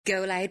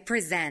Go Loud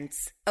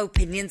presents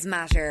Opinions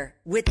Matter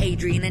with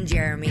Adrian and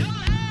Jeremy.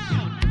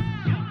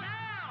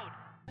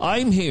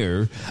 I'm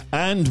here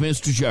and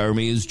Mr.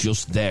 Jeremy is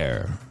just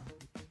there.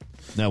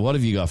 Now, what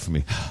have you got for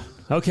me?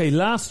 Okay,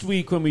 last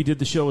week when we did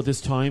the show at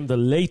this time, the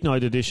late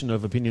night edition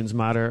of Opinions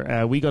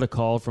Matter, we got a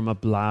call from a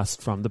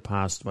blast from the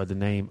past by the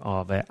name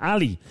of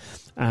Ali.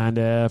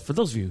 And for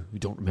those of you who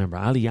don't remember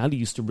Ali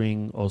used to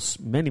ring us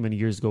many, many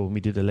years ago when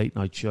we did a late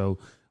night show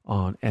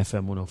on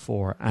FM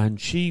 104. And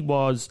she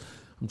was...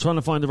 I'm trying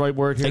to find the right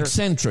word here.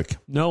 Eccentric.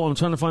 No, I'm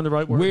trying to find the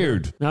right word.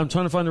 Weird. Here. No, I'm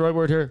trying to find the right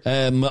word here.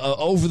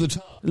 Over the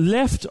top.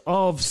 Left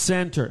of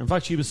centre. In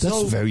fact, she was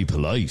That's very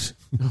polite.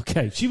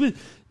 Okay. She was...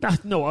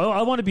 No,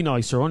 I want to be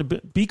nicer. I want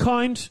to be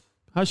kind.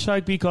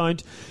 Hashtag be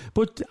kind.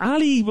 But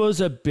Ali was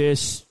a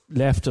bit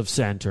left of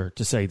centre,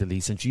 to say the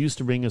least, and she used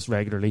to ring us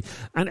regularly.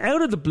 And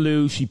out of the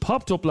blue, she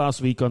popped up last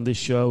week on this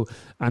show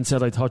and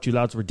said, I thought you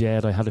lads were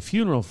dead. I had a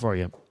funeral for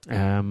you.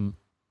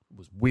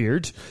 Was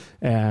weird.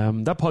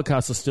 That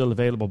podcast is still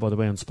available, by the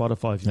way, on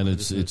Spotify. And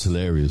it's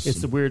hilarious.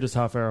 It's the weirdest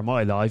half hour of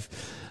my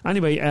life.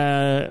 Anyway,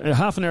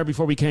 half an hour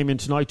before we came in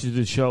tonight to do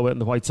the show at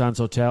the White Sands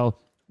Hotel,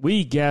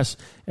 we get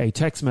a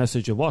text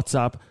message, a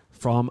WhatsApp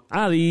from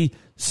Ali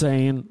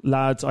saying,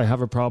 lads, I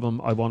have a problem.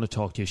 I want to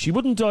talk to you. She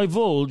wouldn't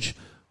divulge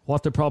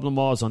what the problem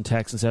was on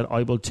text and said,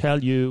 I will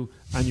tell you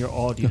and your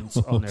audience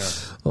on air.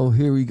 Oh,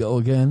 here we go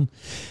again.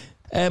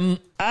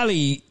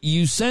 Ali,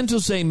 you sent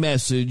us a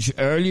message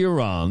earlier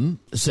on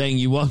saying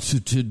you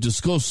wanted to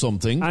discuss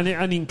something. And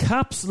in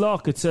caps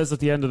lock, it says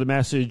at the end of the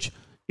message,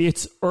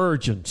 it's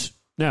urgent.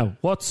 Now,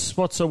 what's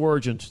so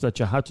urgent that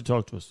you had to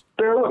talk to us?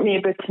 Bear with me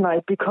a bit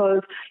tonight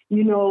because,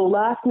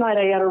 last night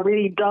I had a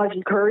really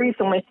dodgy curry,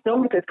 so my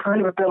stomach is kind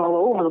of a bit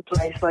all over the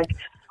place. Like,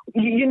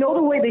 you know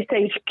the way they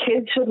say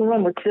kids shouldn't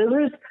run with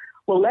scissors?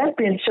 Well,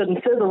 lesbians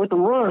shouldn't scissor with the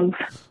runs.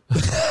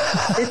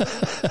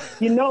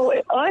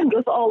 I'm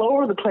just all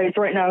over the place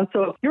right now,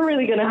 so you're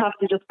really going to have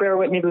to just bear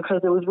with me because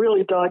it was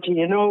really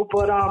dodgy,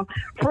 But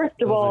first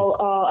of all,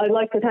 I'd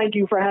like to thank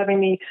you for having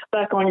me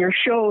back on your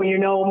show.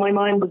 My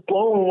mind was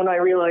blown when I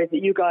realized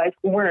that you guys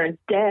weren't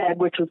dead,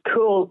 which was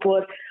cool,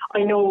 but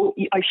I know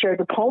I shared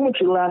the poem with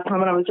you last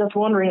time, and I was just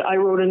wondering, I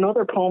wrote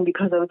another poem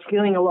because I was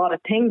feeling a lot of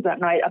things that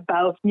night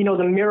about,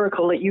 the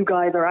miracle that you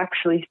guys are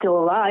actually still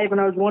alive, and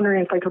I was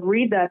wondering if I could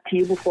read that to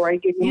you before I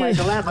give you my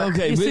dilemma.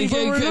 Okay,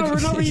 we're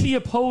not really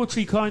a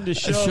poetry kind of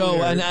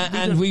show.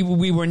 And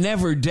we were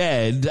never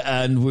dead,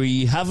 and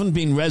we haven't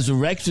been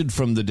resurrected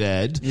from the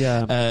dead.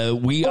 Yeah. I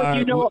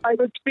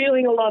was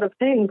feeling a lot of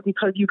things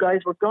because you guys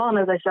were gone,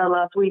 as I said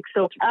last week.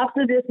 So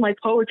after this, my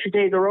poetry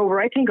days are over.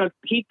 I think I've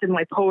peaked in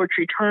my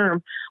poetry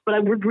term, but I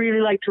would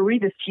really like to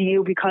read this to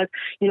you because,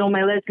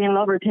 my lesbian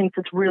lover thinks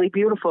it's really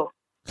beautiful.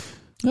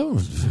 Oh,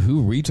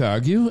 who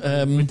retard you?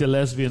 With the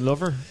lesbian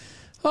lover?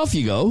 Off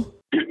you go.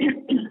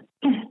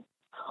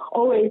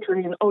 Oh,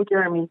 Adrian, oh,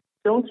 Jeremy,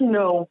 don't you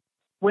know,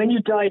 when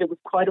you died, it was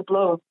quite a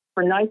blow.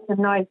 For nights and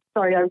nights,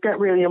 sorry, I get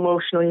really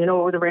emotional, it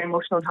was a very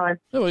emotional time.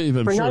 Oh,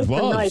 I'm For sure nights it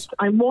was. and nights,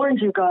 I mourned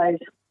you guys,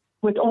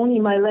 with only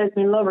my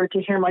lesbian lover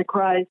to hear my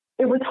cries.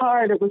 It was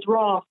hard, it was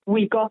raw.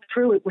 We got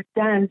through it with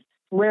dance,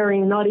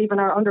 wearing not even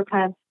our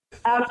underpants.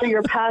 After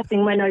your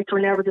passing, my nights were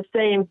never the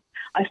same.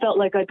 I felt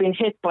like I'd been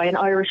hit by an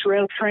Irish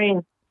rail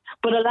train.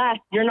 But alas,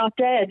 you're not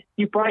dead.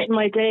 You brighten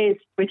my days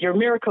with your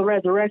miracle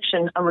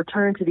resurrection and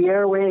return to the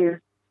airwaves.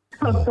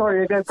 I'm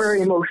sorry, I got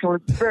very emotional.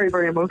 It's very,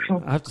 very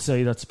emotional. I have to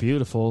say, that's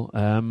beautiful.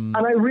 And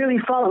I really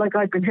felt like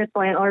I'd been hit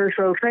by an Irish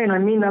rail train. I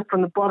mean that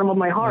from the bottom of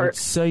my heart. I'd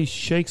say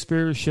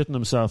Shakespeare is shitting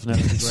himself now.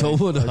 So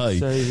would I.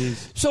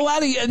 So,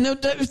 Ali,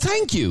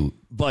 thank you,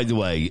 by the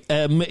way.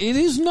 It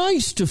is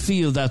nice to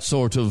feel that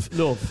sort of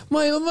love.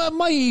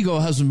 My ego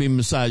hasn't been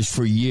massaged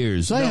for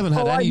years. I haven't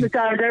had any... I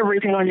massaged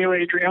everything on you,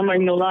 Adrian. I'm not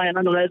even lying.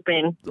 I'm a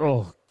lesbian.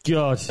 Oh,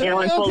 God. Yeah,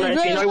 I'm full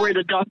lesbian. I wear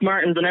the Doc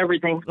Martens and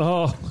everything.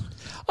 Oh,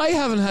 I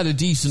haven't had a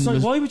decent... So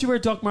why would you wear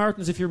Doc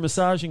Martens if you're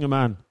massaging a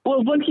man?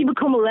 Well, once you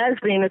become a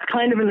lesbian, it's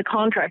kind of in the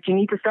contract. You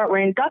need to start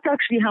wearing... That's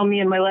actually how me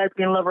and my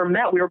lesbian lover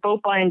met. We were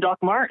both buying Doc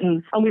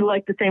Martens, and we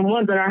liked the same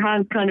ones, and our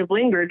hands kind of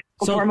lingered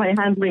before my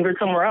hands lingered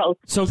somewhere else.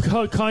 So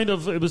kind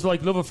of, it was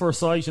like love at first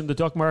sight in the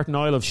Doc Marten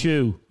Isle of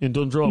Shoe in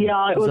Dundrum.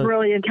 Yeah, it was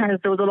really intense.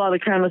 There was a lot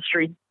of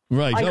chemistry.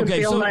 Right,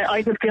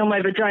 I could feel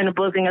my vagina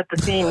buzzing at the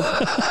seams.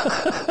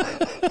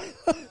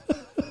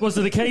 Was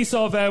it a case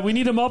of, we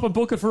need a mop and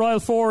bucket for aisle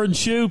 4 and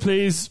shoe,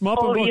 please?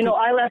 Mop and bucket.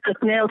 I left a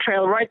snail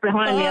trail right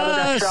behind me out of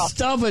that shop.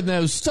 Stop it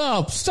now.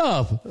 Stop.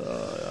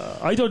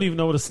 I don't even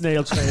know what a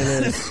snail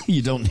trail is.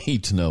 You don't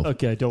need to know.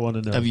 Okay, I don't want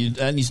to know. Have you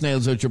any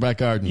snails out your back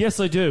garden?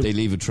 Yes, I do. They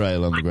leave a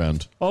trail on the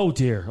ground. Oh,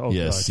 dear. Oh,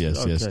 yes,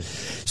 God.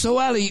 Yes. So,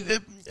 Ali,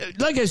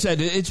 like I said,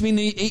 it's been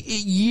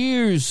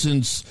years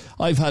since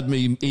I've had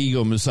my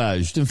ego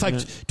massaged. In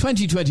fact,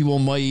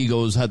 2021, my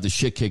ego has had the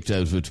shit kicked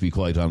out of it, to be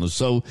quite honest.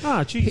 So,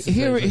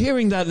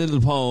 hearing that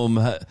little poem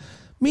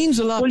means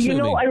a lot to me.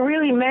 I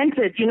really meant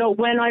it.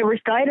 When I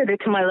recited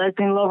it to my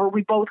lesbian lover,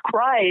 we both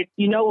cried.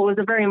 It was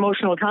a very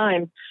emotional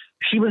time.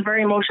 She was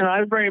very emotional.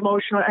 I was very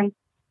emotional. And,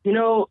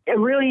 it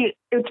really,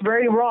 it's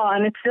very raw,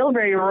 and it's still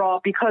very raw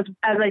because,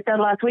 as I said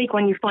last week,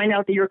 when you find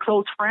out that your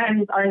close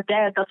friends are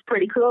dead, that's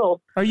pretty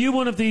cool. Are you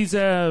one of these,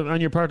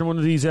 and your partner one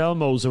of these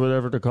Elmos or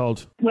whatever they're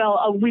called?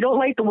 Well, we don't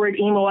like the word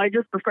emo. I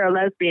just prefer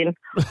lesbian.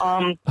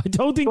 I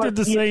don't think they're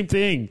the same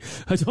thing.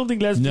 I don't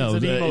think lesbians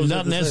and emos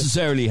not are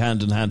necessarily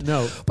hand in hand.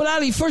 No. But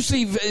Ali,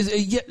 firstly,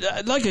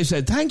 like I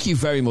said, thank you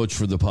very much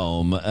for the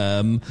poem.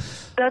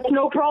 That's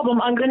no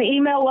problem. I'm going to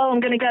email. Well, I'm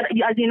going to get,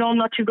 as you know, I'm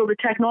not too good with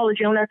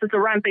technology unless it's a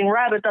ramping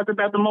rabbit. That's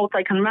about the most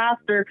I can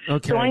master.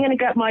 Okay. So I'm going to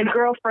get my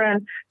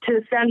girlfriend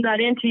to send that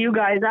in to you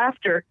guys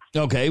after.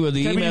 Okay, well,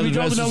 the email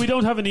address... No, we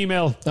don't have an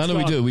email. Oh, no,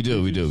 we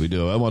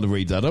do. I want to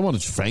read that. I want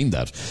to frame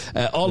that.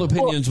 All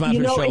opinions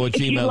matter show at gmail.com.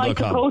 If you'd like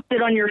to post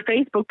it on your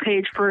Facebook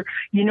page for,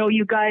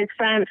 you guys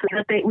fans, so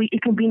that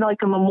it can be like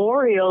a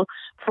memorial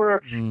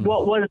for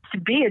what was to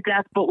be a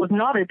death but was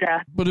not a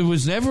death. But it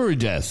was never a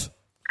death.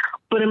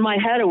 But in my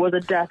head, it was a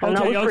death. And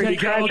that was pretty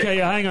tragic.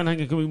 Hang on.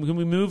 Can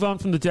we move on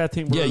from the death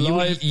thing?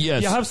 Yes.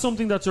 You have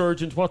something that's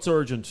urgent. What's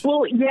urgent?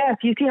 Well, yes.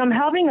 You see, I'm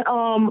having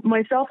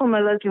myself and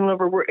my lesbian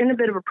lover. We're in a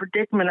bit of a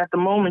predicament at the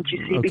moment. You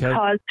see,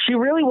 because she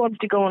really wants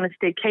to go on a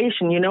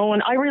staycation,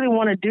 and I really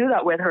want to do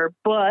that with her.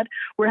 But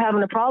we're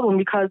having a problem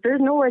because there's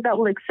nowhere that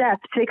will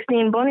accept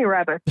 16 bunny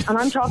rabbits, and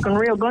I'm talking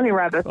real bunny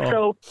rabbits.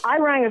 So I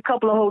rang a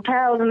couple of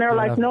hotels, and they're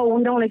like, "No,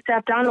 we don't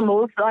accept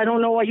animals. I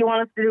don't know what you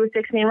want us to do with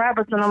 16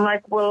 rabbits." And I'm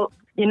like, "Well,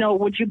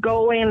 would you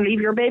go away and leave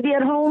your baby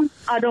at home?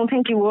 I don't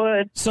think you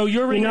would." So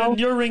you're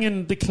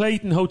ringing the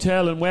Clayton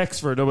Hotel in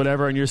Wexford or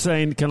whatever, and you're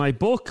saying, "Can I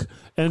book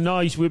a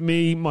night with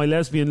me, my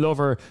lesbian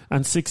lover,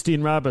 and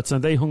 16 rabbits?"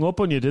 And they hung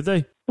up on you, did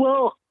they?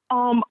 Well,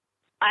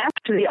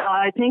 actually,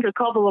 I think a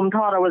couple of them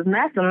thought I was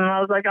messing, and I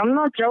was like, I'm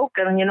not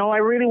joking, I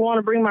really want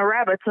to bring my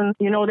rabbits, and,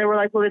 they were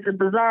like, well, it's a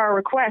bizarre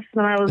request,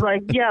 and I was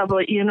like, yeah,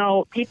 but,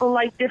 people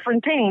like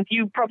different things.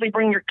 You probably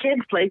bring your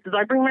kids places.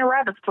 I bring my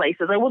rabbits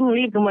places. I wouldn't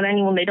leave them with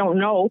anyone they don't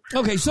know.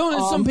 Okay,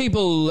 so some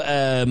people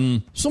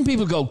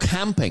go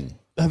camping.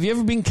 Have you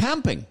ever been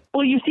camping?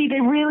 Well, you see,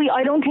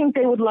 I don't think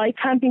they would like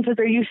camping because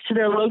they're used to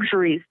their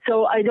luxuries.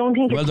 So I don't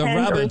think Well, the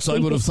rabbits, I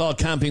would have thought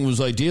camping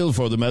was ideal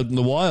for them out in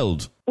the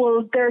wild.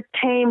 Well, they're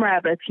tame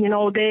rabbits.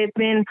 They've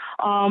been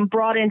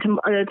brought into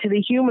to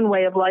the human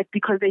way of life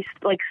because they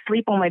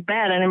sleep on my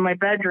bed and in my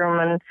bedroom,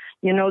 and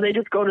they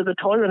just go to the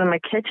toilet in my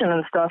kitchen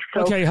and stuff.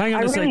 So okay, hang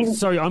on a second.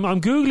 Sorry,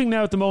 I'm googling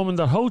now at the moment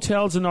that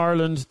hotels in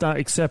Ireland that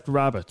accept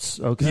rabbits.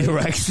 Okay, you're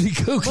actually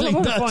googling that. I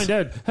want to find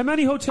out how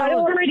many hotels. I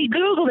already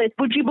googled it.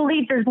 Would you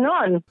believe there's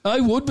none? I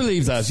would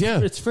believe that.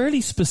 Yeah, it's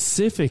fairly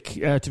specific,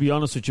 to be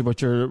honest with you.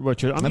 What you're.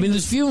 I mean,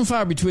 there's few and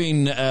far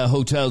between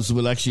hotels that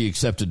will actually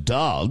accept a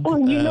dog. Well,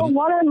 you know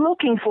what I'm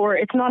looking for.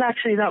 It's not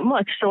actually that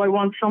much. So I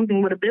want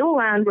something with a bit of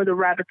land where the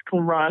rabbits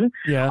can run.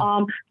 Yeah.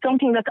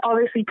 Something that's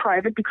obviously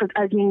private because,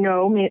 as you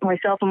know,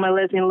 myself and my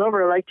lesbian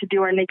lover like to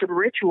do our naked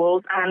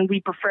rituals, and we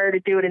prefer to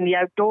do it in the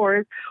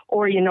outdoors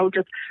or,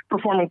 just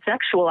performing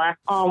sexual acts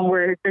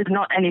where there's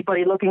not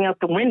anybody looking out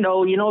the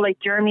window, like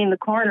Jeremy in the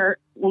corner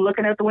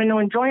looking out the window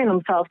enjoying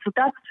themselves. So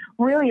that's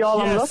really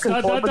all I'm looking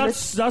for.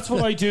 That's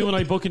what I do when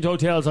I book into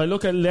hotels. I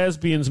look at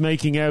lesbians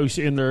making out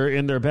in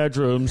their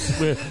bedrooms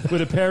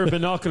with a pair of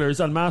binoculars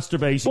and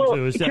masturbating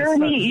to us.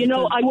 Jeremy,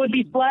 I would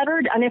be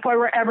flattered, and if I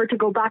were ever to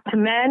go back to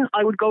men,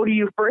 I would go to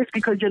you first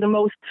because you're the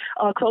most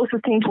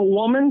closest thing to a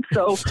woman.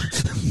 So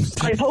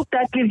I hope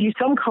that gives you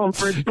some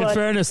comfort. But in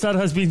fairness, that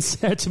has been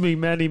said to me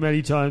many,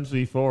 many times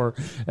before.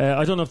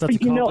 I don't know if that's a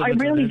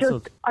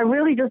compliment. I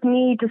really just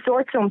need to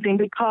sort something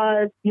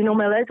because,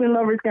 my lesbian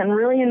lover is getting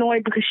really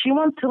annoyed because she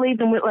wants to leave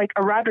them with like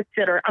a rabbit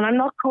sitter, and I'm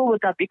not cool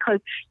with that because,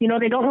 they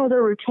don't know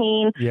their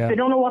routine. Yeah. They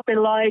don't know what they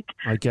like.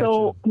 I get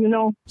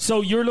you.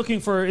 So you're looking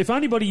for, if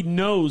anybody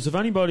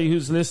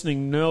who's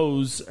listening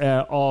knows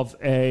of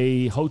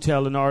a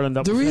hotel in Ireland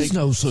that there is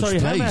no such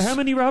place. How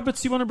many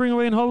rabbits do you want to bring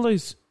away on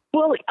holidays?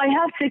 Well, I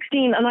have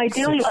 16, and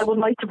ideally I would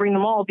like to bring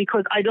them all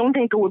because I don't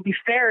think it would be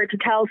fair to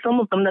tell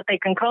some of them that they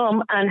can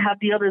come and have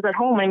the others at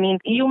home. I mean,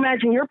 you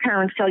imagine your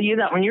parents tell you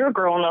that when you're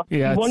growing up.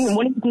 Yeah, one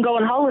you can go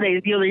on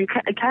holidays, the other you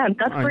can't.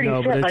 That's pretty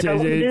shit. I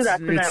wouldn't do that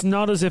to them. It's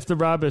not as if the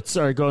rabbits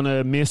are going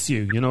to miss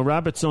you.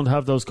 Rabbits don't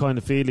have those kind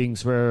of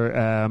feelings where...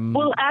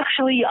 Well,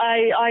 actually,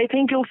 I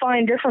think you'll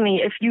find differently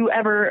if you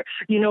ever,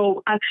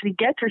 actually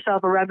get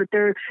yourself a rabbit.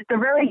 They're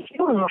very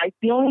human-like.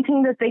 The only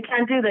thing that they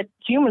can't do that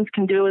humans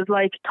can do is,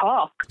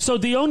 talk. So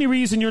the only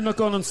reason you're not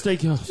going on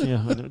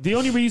the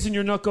only reason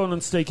you're not going on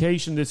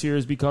staycation this year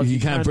is because you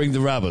can't bring the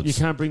rabbits. You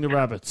can't bring the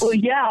rabbits. Well,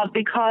 yeah,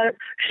 because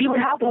she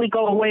would happily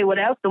go away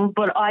without them,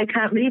 but I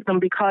can't leave them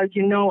because,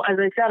 as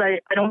I said,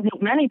 I don't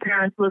think many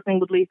parents listening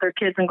would leave their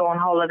kids and go on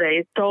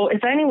holidays. So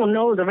if anyone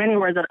knows of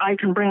anywhere that I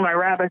can bring my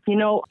rabbits,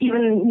 even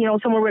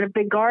somewhere with a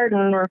big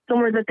garden or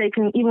somewhere that they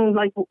can even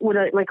with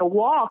a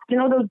walk,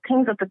 those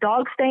things that the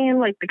dogs stay in,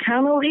 like the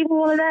kennel, even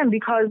one of them,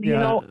 because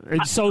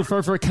So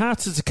for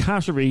cats, it's a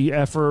cattery.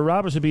 For a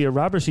rabbit, it'd be a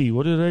rabbity.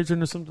 What did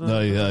Adrian or something?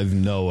 I've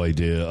no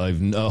idea.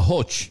 I've a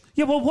hutch.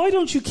 Yeah, well, why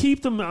don't you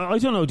keep them? I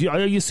don't know. I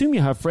assume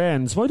you have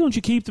friends. Why don't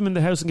you keep them in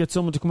the house and get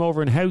someone to come over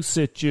and house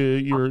sit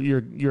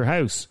your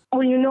house?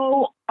 Well,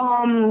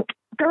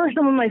 there are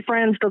some of my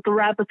friends that the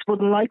rabbits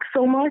wouldn't like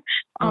so much.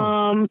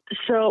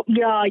 So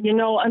yeah, you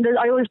know, and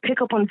I always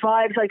pick up on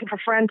vibes. Like if a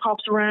friend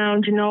pops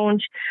around, you know,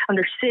 and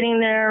they're sitting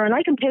there, and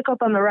I can pick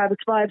up on the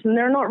rabbits' vibes, and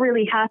they're not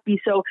really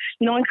happy. So,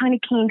 you know, I'm kind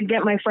of keen to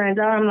get my friends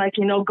out. I'm like,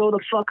 you know, go the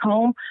fuck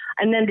home,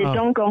 and then they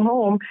don't go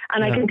home,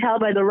 and I can tell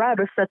by the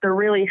rabbits that they're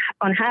really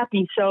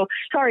unhappy. So,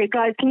 sorry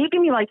guys, can you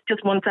give me like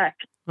just 1 sec?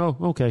 Oh,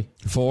 okay.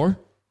 4?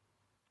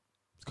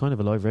 It's kind of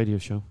a live radio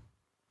show.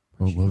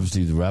 Well,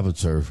 obviously the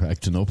rabbits are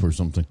acting up or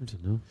something. I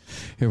don't know.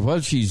 Here,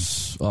 while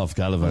she's off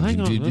gallivanting,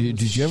 Well, hang on.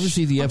 did you ever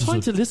see the episode?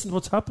 I'm trying to listen to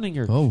what's happening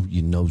here. Oh,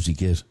 you nosy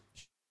git.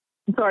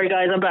 Sorry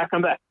guys, I'm back.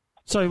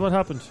 Sorry, what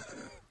happened?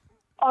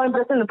 I'm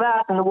just in the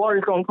bath and the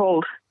water's going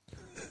cold.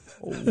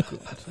 Oh,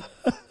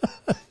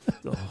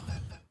 God.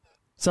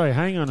 Sorry,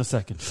 hang on a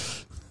second.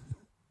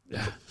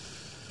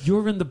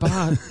 You're in the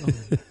bath.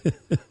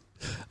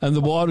 And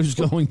the water's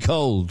going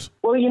cold.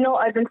 Well, you know,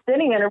 I've been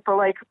sitting in it for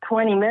like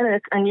 20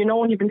 minutes, and you know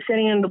when you've been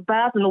sitting in the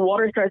bath and the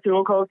water starts to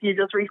go cold, you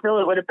just refill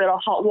it with a bit of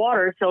hot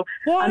water. So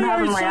I'm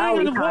having my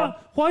alley time.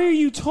 Why are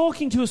you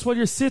talking to us while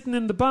you're sitting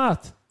in the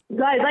bath?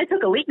 Guys, I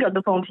took a leak on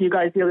the phone to you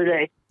guys the other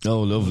day.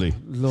 Oh, lovely.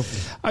 Lovely.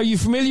 Are you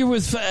familiar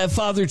with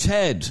Father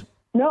Ted?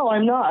 No,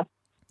 I'm not.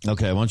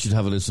 Okay, I want you to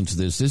have a listen to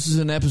this. This is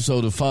an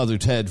episode of Father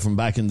Ted from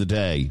back in the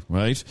day,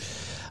 right?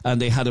 And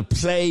they had a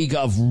plague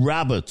of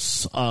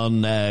rabbits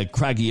on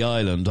Craggy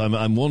Island.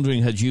 I'm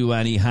wondering, had you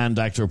any hand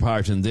actor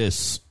part in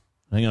this?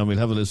 Hang on, we'll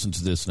have a listen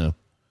to this now.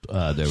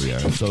 There we are.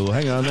 So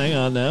hang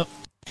on now.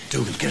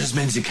 Dougal, get as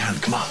many as you can.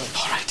 Come on.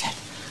 All right, Ted.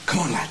 Come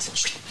on, lads.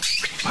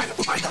 Mind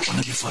that one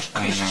on your foot.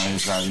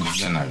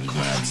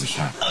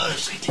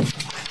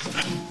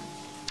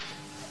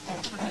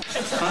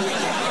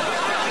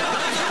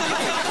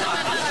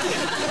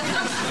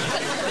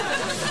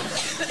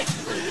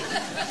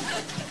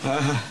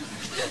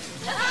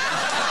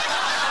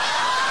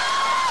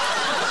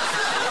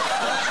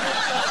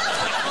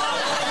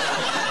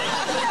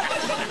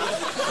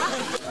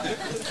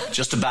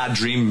 Just a bad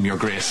dream, Your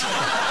Grace.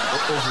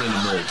 Over in the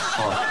mood.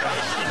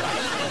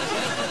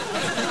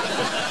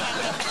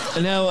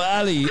 Now,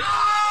 Ali,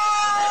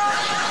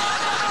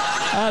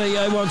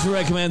 I want to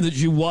recommend that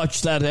you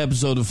watch that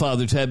episode of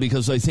Father Ted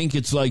because I think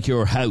it's like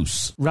your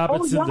house.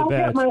 Rabbits in the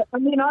bed.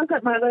 I'll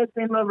get my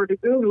lesbian lover to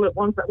Google it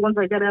once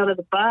I get out of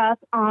the bath.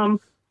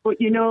 But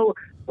you know,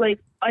 like,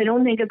 I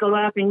don't think it's a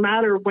laughing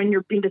matter when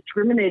you're being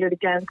discriminated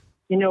against.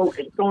 You know,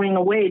 going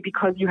away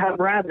because you have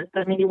rabbits.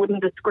 I mean, you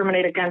wouldn't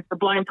discriminate against a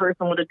blind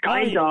person with a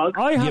guide dog.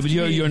 But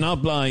you're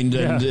not blind,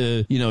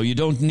 and you know, you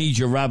don't need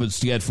your rabbits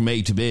to get from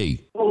A to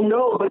B. Well,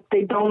 no, but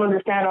they don't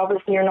understand.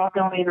 Obviously, you're not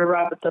going to leave your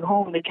rabbits at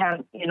home. They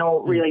can't, you know,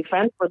 really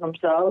fend for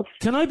themselves.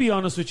 Can I be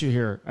honest with you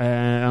here?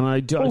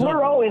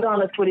 We're always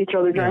honest with each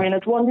other, Jeremy. And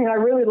it's one thing I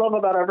really love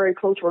about our very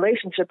close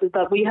relationship is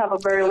that we have a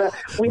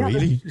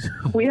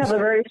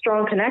very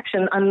strong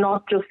connection, and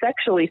not just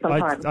sexually.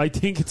 Sometimes I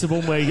think it's a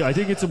one-way. I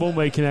think it's a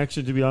one-way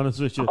connection. To be honest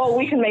with you. Oh,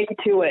 we can make it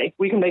two-way.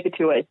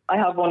 I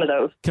have one of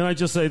those. Can I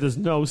just say there's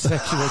no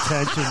sexual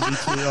tension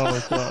between?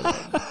 Oh God.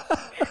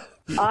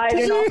 I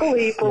do not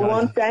believe for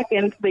 1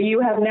 second that you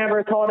have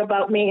never thought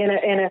about me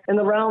in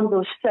the realms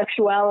of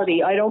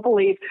sexuality. I don't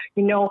believe,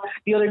 you know,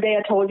 the other day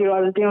I told you I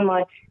was doing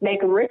my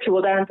naked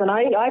ritual dance, and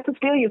I could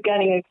feel you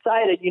getting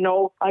excited, you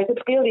know. I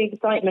could feel the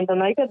excitement,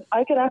 and I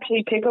could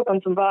actually pick up on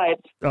some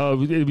vibes. Oh,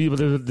 they were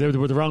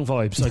the wrong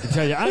vibes, I can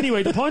tell you.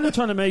 Anyway, the point I'm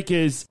trying to make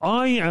is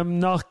I am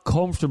not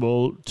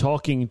comfortable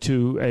talking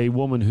to a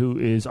woman who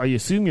is, I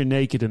assume you're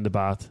naked in the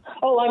bath.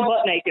 Oh, I'm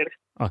butt naked.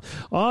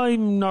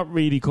 I'm not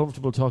really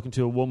comfortable talking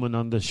to a woman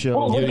on the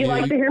show. Oh, would you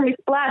like to hear me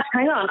splash?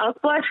 Hang on, I'll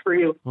splash for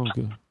you. Oh,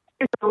 good.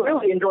 It's a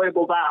really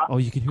enjoyable bath. Oh,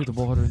 you can hear the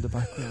water in the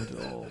background.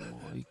 Oh,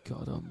 my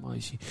God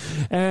almighty.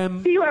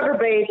 Do you ever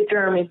bathe,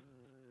 Jeremy?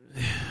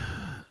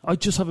 I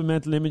just have a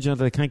mental image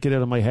that I can't get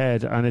out of my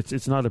head, and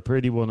it's not a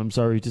pretty one, I'm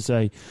sorry to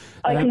say.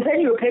 I can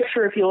send you a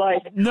picture if you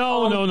like.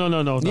 No.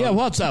 Yeah,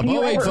 WhatsApp,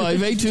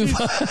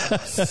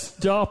 085-825.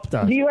 Stop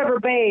that. Do you ever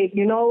bathe?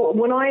 You know,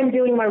 when I'm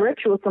doing my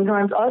ritual,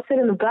 sometimes I'll sit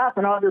in the bath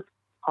and I'll just,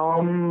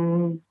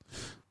 and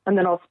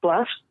then I'll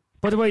splash.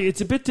 By the way,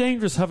 it's a bit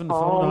dangerous having the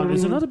phone on.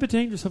 Is it not a bit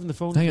dangerous having the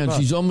phone on? Hang on,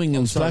 she's umming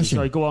and splashing.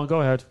 Sorry, go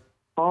ahead.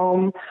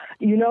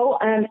 You know,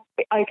 and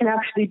I can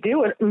actually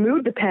do it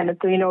mood dependent.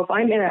 So, you know, if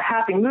I'm in a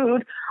happy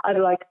mood, I'd be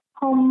like,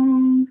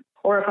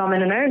 or if I'm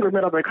in an angry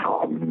mood, I'll be like,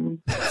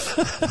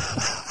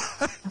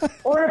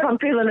 or if I'm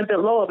feeling a bit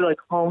low, I'll be like,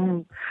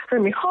 Hear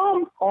me,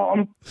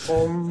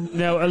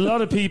 Now, a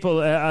lot of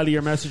people, Ali,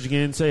 are messaging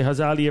in, say,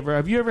 have you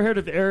ever heard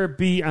of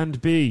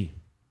Airbnb?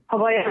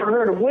 Have I ever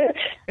heard of which?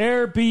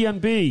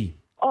 Airbnb.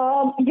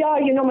 Yeah,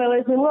 you know, my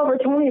lesbian lover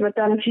told me about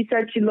that, and she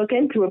said she'd look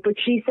into it, but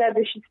she said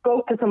that she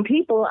spoke to some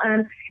people,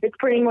 and it's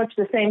pretty much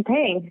the same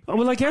thing. Oh,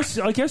 well, I guess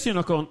you're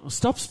not going,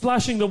 stop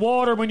splashing the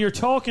water when you're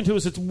talking to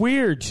us. It's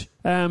weird.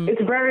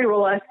 It's very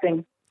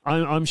relaxing.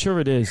 I'm sure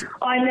it is.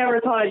 I never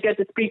thought I'd get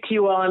to speak to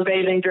you while I'm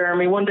bathing,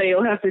 Jeremy. One day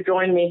you'll have to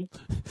join me.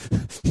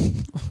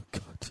 Oh,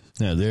 God.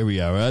 Yeah, there we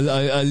are.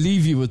 I'll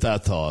leave you with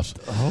that thought.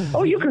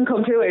 Oh, you can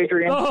come too,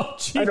 Adrian. Oh,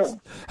 jeez.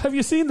 Have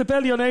you seen the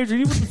belly on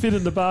Adrian? He wouldn't fit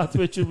in the bath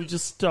with you. We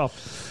just stop.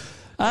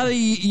 Ali,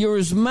 you're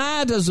as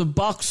mad as a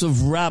box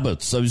of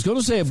rabbits. I was going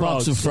to say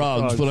box of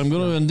frogs, but I'm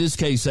going to, in this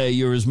case, say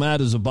you're as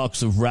mad as a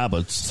box of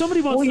rabbits.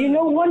 Somebody wants you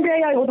know, one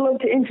day I would love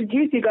to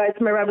introduce you guys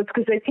to my rabbits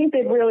because I think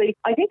they'd really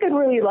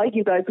like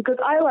you guys because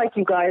I like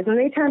you guys and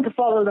they tend to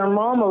follow their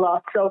mom a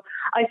lot. So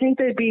I think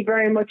they'd be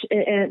very much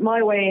in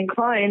my way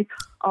inclined.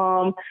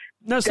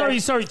 No, sorry.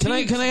 Can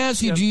I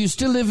ask you, do you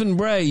still live in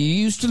Bray? You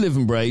used to live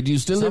in Bray. Do you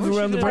still live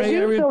around the Bray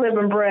area? I do still live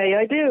in Bray.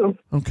 I do.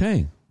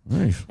 Okay.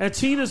 Right.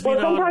 Tina's been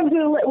sometimes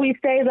we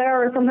stay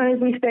there, or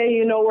sometimes we stay,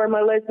 you know, where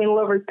my lesbian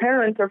lover's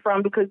parents are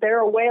from, because they're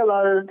away a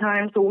lot of the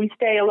time. So we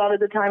stay a lot of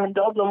the time in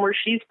Dublin, where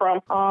she's from.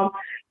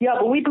 Yeah,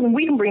 but we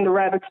can bring the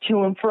rabbits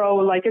to and fro.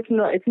 Like it's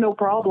no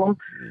problem.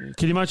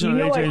 Can you imagine? You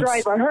know, I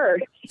drive a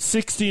hearse.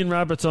 16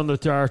 rabbits on the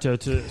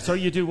Darta. So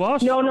you do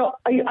what? No,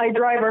 I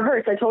drive a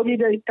hearse. I told you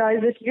guys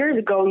this years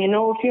ago. You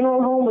know, a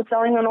funeral home was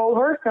selling an old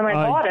hearse, and I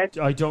bought it.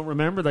 I don't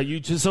remember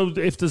that. So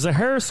if there's a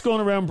hearse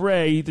going around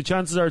Bray, the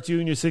chances are it's you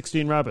and your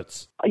 16 rabbits.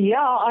 Yeah,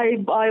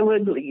 I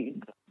would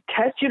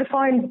test you to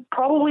find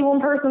probably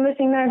one person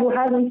missing there who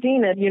hasn't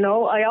seen it. You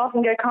know, I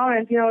often get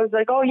comments, you know, it's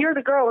like, oh, you're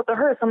the girl with the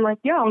hearse. I'm like,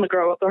 yeah, I'm the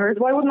girl with the hearse.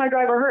 Why wouldn't I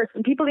drive a hearse?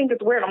 And people think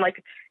it's weird. I'm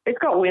like, it's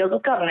got wheels,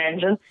 it's got an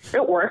engine,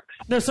 it works.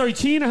 No, sorry,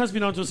 Tina has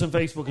been on to us on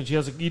Facebook, and she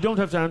has you don't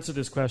have to answer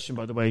this question,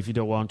 by the way, if you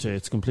don't want to.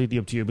 It's completely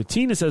up to you. But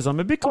Tina says, I'm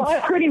a bit confused.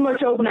 I'm pretty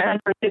much open to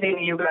answer sitting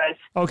to you guys.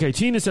 Okay,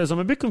 Tina says, I'm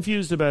a bit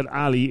confused about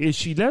Ali. Is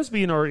she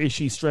lesbian or is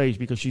she straight?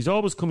 Because she's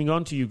always coming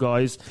on to you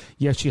guys,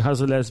 yet she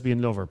has a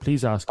lesbian lover.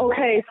 Please ask her.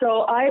 Okay,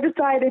 so I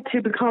decided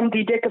to become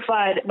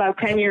de-dickified about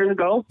 10 years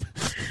ago.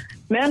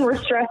 Men were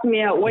stressing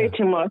me out way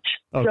too much.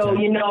 Okay. So,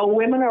 you know,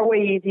 women are way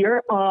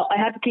easier. I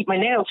had to keep my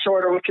nails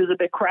shorter, which is a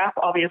bit crap,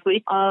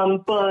 obviously.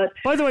 But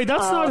by the way,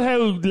 that's not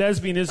how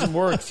lesbianism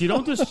works. You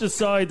don't just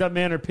decide that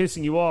men are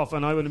pissing you off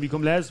and I want to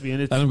become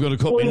lesbian. And I'm going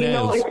to cut my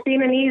nails. It's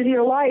been an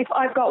easier life.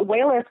 I've got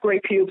way less grey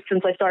pubes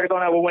since I started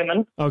going out with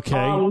women.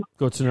 Okay,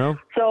 good to know.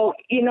 So,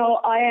 you know,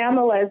 I am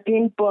a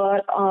lesbian,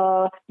 but,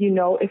 you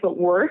know, if it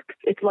works,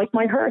 it's like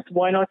my hearse.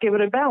 Why not give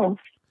it a bounce?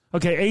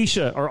 Okay,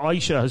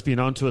 Aisha has been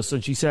on to us,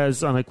 and she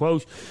says, and I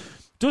quote,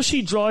 does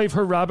she drive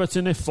her rabbits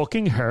in a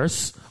fucking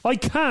hearse? I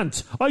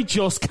can't. I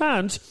just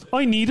can't.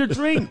 I need a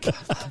drink.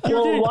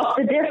 Well, what's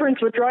the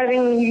difference with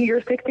driving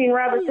your 16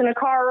 rabbits in a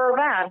car or a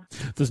van?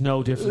 There's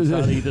no difference,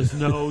 Ali. There's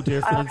no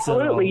difference.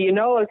 Absolutely. You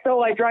know,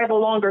 so I drive a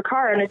longer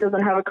car and it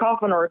doesn't have a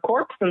coffin or a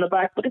corpse in the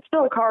back, but it's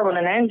still a car with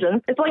an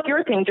engine. It's like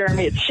your thing,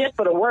 Jeremy. It's shit,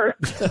 but it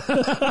works.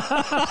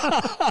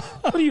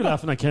 What are you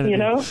laughing at, Kennedy? You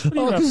know?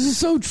 Because it's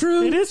so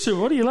true. It is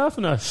true. What are you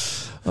laughing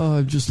at? Oh,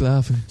 I'm just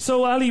laughing.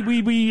 So, Ali,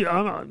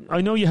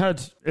 I know you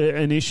had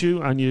an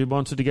issue and you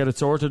wanted to get it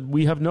sorted.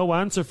 We have no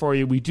answer for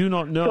you. We do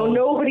not know. So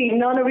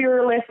none of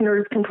your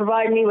listeners can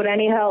provide me with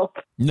any help.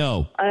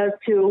 No. As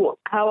to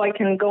how I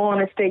can go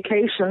on a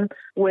staycation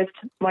with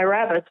my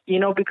rabbits, you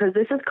know, because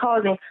this is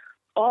causing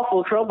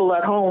awful trouble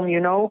at home, you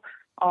know.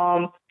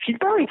 She's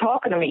barely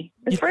talking to me.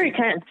 It's very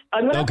tense.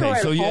 I'm going to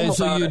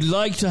so you'd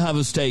like to have a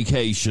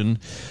staycation.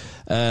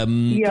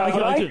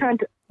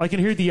 I can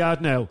hear the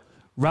ad now.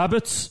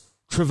 Rabbits,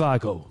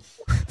 Trivago.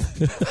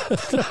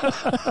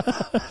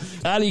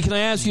 Ali, can I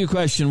ask you a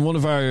question? One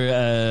of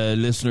our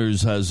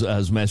listeners has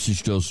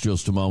messaged us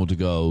just a moment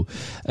ago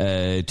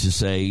to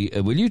say,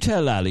 will you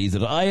tell Ali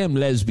that I am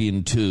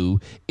lesbian too?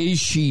 Is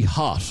she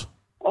hot?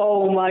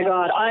 Oh my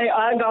God!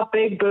 I got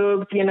big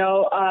boobs, you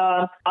know.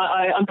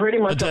 I'm pretty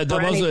much up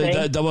for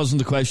anything. That wasn't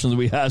the question that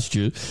we asked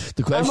you.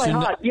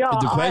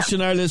 The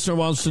question our listener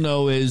wants to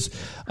know is,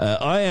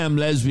 I am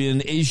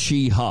lesbian. Is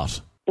she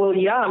hot? Well,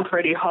 yeah, I'm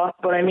pretty hot,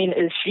 but I mean,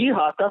 is she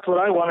hot? That's what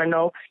I want to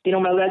know. You know,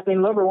 my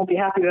lesbian lover won't be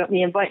happy about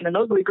me inviting an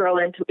ugly girl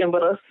in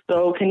with us.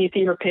 So, can you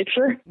see her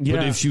picture? Yeah.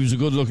 But if she was a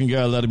good-looking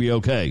girl, that'd be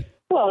okay.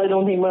 Well, I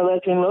don't think my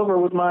lesbian lover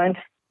would mind.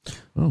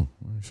 Oh,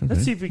 okay.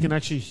 Let's see if we can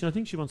actually. I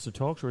think she wants to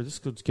talk to her. This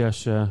could get.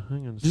 Hang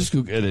on. This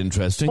could get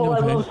interesting. Oh,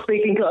 okay. I love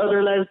speaking to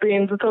other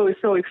lesbians. It's always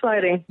so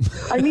exciting.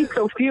 I meet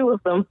so few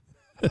of them.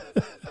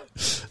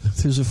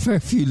 There's a fair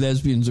few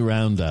lesbians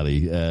around,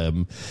 Ali.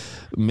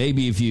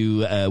 Maybe if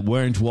you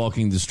weren't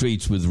walking the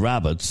streets with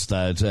rabbits,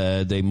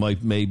 that they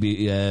might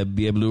maybe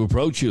be able to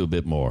approach you a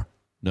bit more.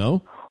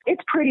 No?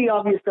 It's pretty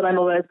obvious that I'm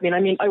a lesbian. I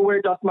mean, I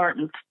wear Doc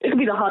Martens. It'll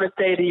be the hottest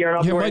day of the year.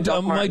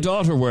 My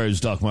daughter wears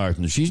Doc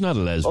Martens. She's not a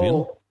lesbian.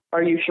 Oh,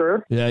 are you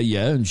sure?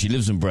 Yeah, and she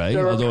lives in Bray,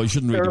 although I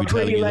shouldn't really be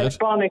telling you that. They're a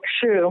pretty lesbonic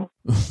shoe.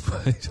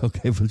 Right,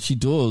 okay, well, she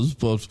does,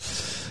 but...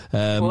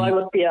 well, I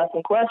would be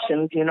asking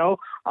questions, you know.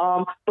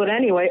 But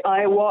anyway,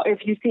 if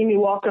you see me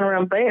walking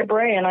around Bray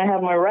and I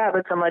have my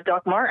rabbits and my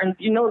Doc Martens,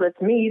 you know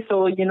that's me.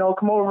 So, you know,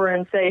 come over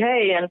and say,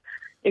 hey, and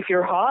if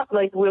you're hot,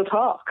 like, we'll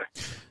talk.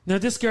 Now,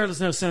 this girl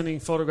is now sending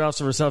photographs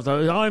of herself.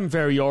 I'm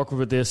very awkward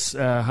with this,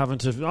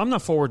 I'm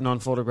not forwarding on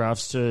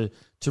photographs to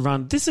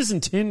Rand. This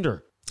isn't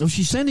Tinder. Oh,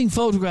 she's sending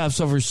photographs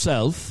of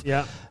herself.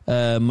 Yeah.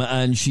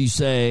 And she's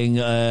saying,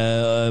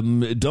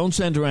 don't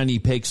send her any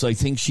pics. I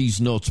think she's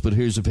nuts, but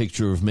here's a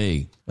picture of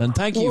me. And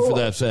thank you for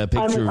that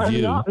picture of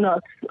you. I'm not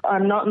nuts.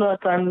 I'm not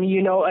nuts.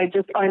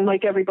 I'm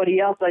like everybody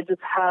else. I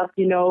just have,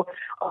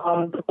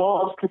 the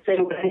balls to say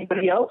what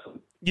anybody else.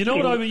 You know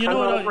what I mean? I'm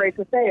not afraid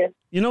to say it.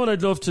 You know what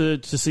I'd love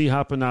to see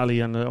happen,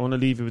 Ali, and I want to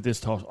leave you with this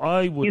thought.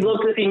 You'd love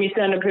to see me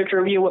send a picture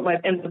of you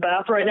in the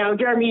bath right now.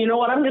 Jeremy, you know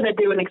what I'm going to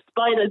do? An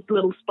excited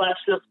little splash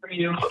just for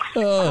you.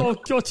 Oh,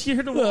 God, you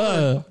hear the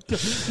water.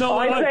 No,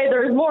 I'd say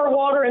there's more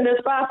water in this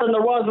bath than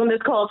there was when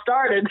this call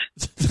started.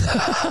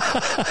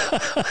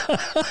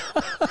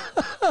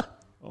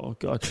 Oh,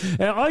 God.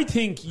 I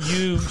think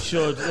you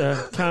should...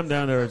 calm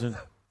down, Erden.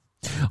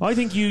 I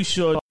think you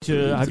should...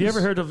 have you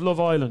ever heard of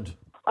Love Island?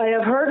 I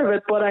have heard of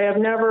it, but I have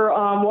never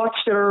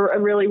watched it or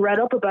really read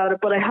up about it,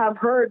 but I have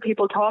heard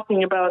people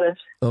talking about it.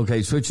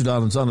 Okay, switch it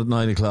on. It's on at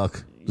 9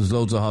 o'clock. There's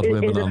loads of hot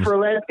women on it. Is it for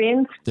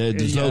lesbians?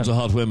 There's loads of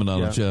hot women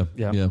on it, yeah.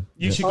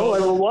 You should go. I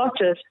will watch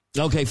it.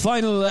 Okay,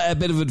 final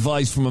bit of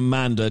advice from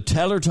Amanda.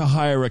 Tell her to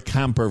hire a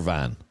camper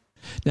van.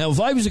 Now, if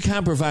I was a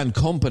camper van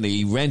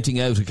company renting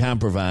out a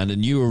camper van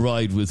and you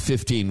arrived with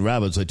 15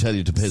 rabbits, I tell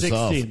you to piss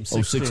off.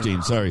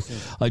 16, sorry.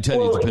 I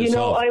tell you to piss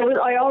off.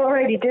 I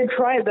already did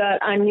try that,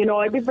 and,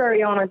 I'd be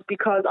very honest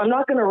because I'm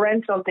not going to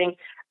rent something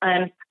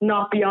and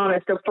not be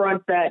honest up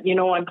front that,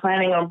 I'm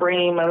planning on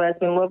bringing my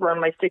lesbian lover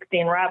and my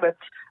 16 rabbits.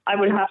 I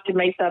would have to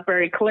make that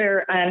very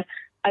clear, and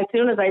as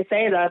soon as I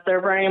say that,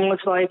 they're very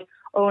much like,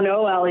 oh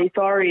no, Ali,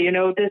 sorry,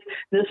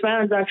 this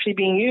van's actually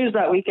being used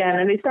that weekend,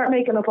 and they start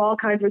making up all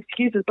kinds of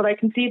excuses, but I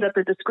can see that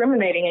they're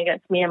discriminating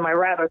against me and my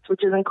rabbits,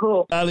 which isn't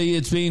cool. Ali,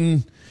 it's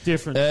been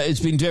different. It's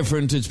been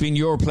different. It's been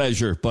your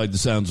pleasure, by the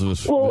sounds of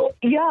it. Well,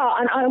 yeah,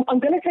 and I'm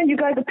going to send you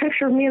guys a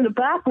picture of me in the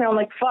bath now in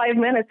like 5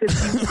 minutes. If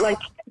you,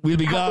 we'll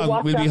be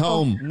gone. We'll be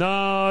home.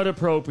 Not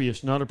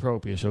appropriate,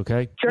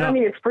 okay?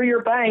 Jeremy, It's for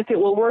your bank. It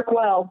will work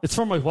well. It's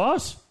for my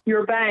what?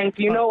 Your bank.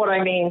 You know what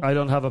I mean. I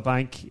don't have a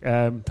bank.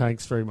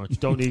 Thanks very much.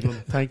 Don't need one.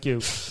 Thank you.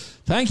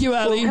 Thank you,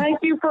 Ali. Well,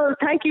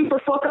 thank you for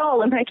fuck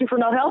all, and thank you for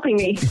not helping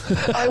me.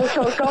 I was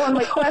go on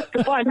my quest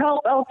to find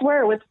help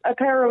elsewhere with a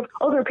pair of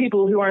other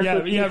people who aren't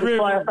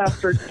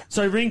bastards.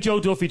 Sorry, ring Joe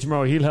Duffy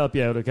tomorrow. He'll help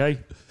you out, okay?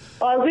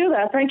 I'll do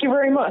that. Thank you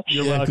very much.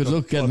 You're welcome. Good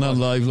luck getting on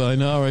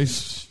Liveline. All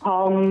right.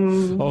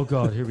 Oh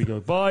God, here we go.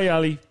 Bye,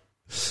 Ali.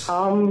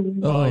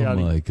 Bye,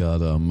 Ali. My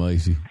God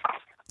Almighty.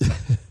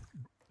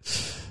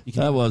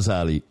 That was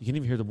Ali. You can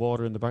even hear the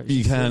water in the back.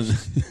 You can.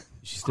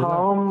 She's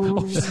still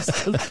there. She's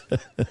still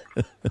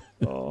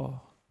there.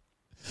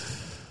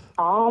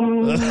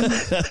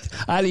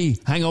 Ali,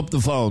 hang up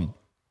the phone.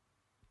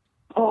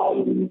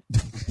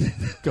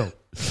 Go.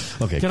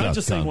 Okay. Can I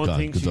just say one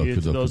thing to you,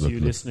 to those of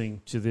you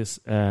listening to this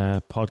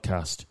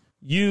podcast?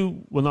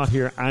 You will not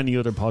hear any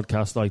other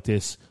podcast like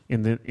this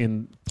in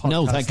podcast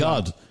No, thank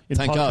God. In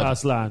thank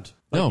podcast God. land.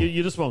 No.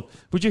 You just won't.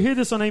 Would you hear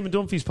this on Eamon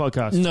Dunphy's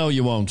podcast? No,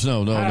 you won't.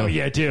 No. How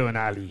you doing,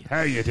 Ali?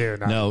 How you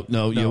doing, Ali?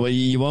 No.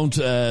 You won't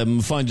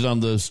find it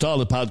on the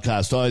Stall It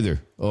podcast either.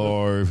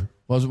 Or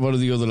what are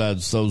the other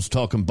lads? Those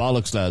Talking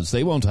Bollocks lads.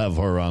 They won't have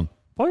her on.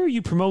 Why are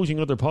you promoting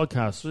other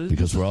podcasts?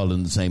 Because we're all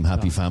in the same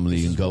happy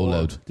family and go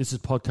loud. This is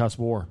podcast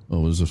war.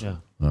 Oh, is it? Yeah.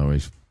 All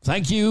right.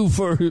 Thank you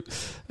for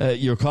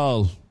your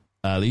call,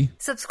 Ali.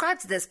 Subscribe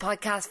to this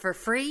podcast for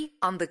free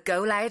on the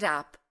Go Loud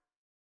app.